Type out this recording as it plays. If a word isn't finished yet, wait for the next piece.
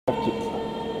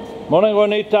Morning,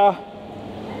 Juanita.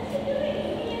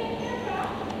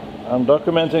 I'm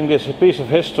documenting this piece of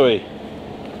history.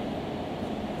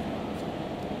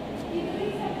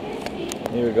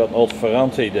 Here we got old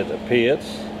Ferranti that appeared.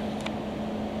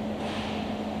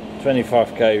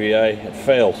 25 kVA, it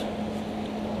failed.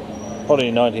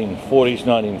 Probably 1940s,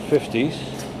 1950s.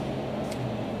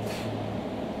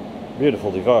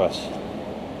 Beautiful device.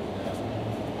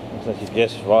 Let's let you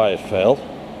guess why it failed.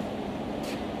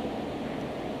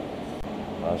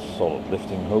 Nice solid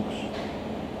lifting hooks.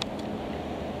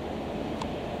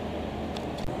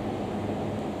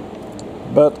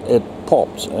 But it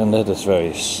popped, and that is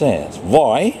very sad.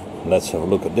 Why? Let's have a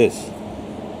look at this.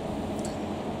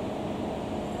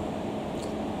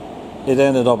 It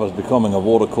ended up as becoming a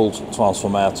water-cooled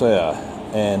transformateur,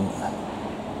 and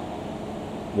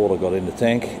water got in the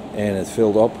tank and it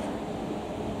filled up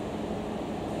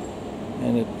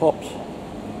and it popped.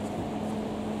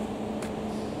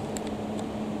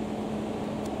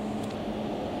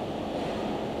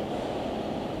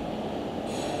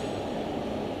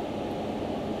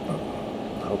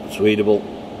 I hope it's readable.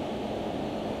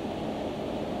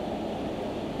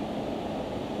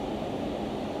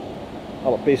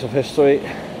 Another piece of history.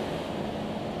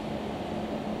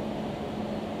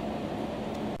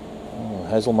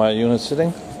 Hazelmeyer unit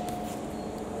sitting.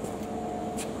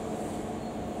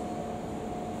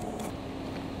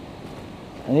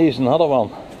 And here's another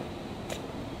one.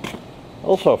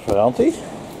 Also Ferranti.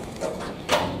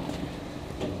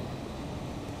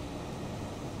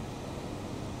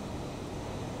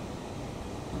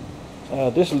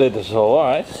 This lid is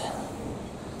alright.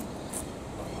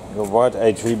 Got white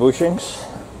HV bushings.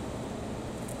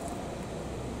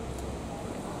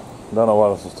 Don't know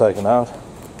why this was taken out.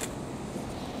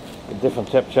 A different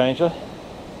tap changer.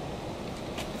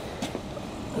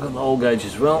 Got an oil gauge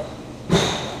as well.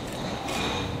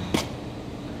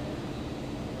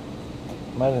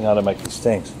 Amazing how to make these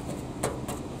things.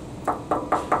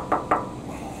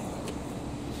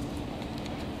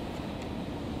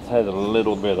 It had a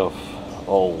little bit of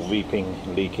oil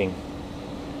weeping, leaking.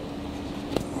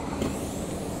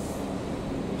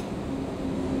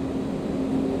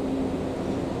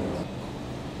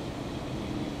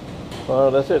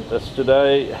 Well, that's it. That's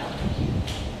today.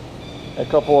 A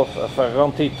couple of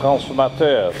Ferranti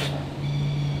transformateurs.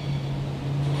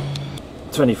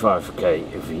 25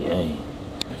 kVA.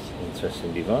 That's an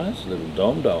interesting device. A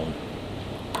little dome.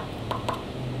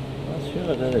 Not sure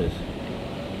what that is.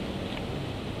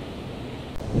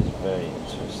 It's very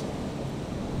interesting.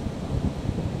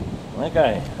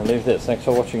 Okay, I'll leave this. Thanks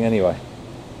for watching anyway.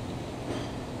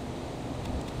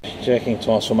 Checking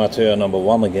transformateur number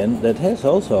 1 again. That has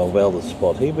also a welded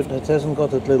spot here, but it hasn't got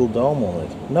that little dome on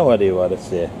it. No idea why that's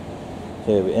there.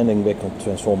 So we're ending back on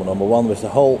transformer number 1 with the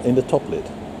hole in the top lid.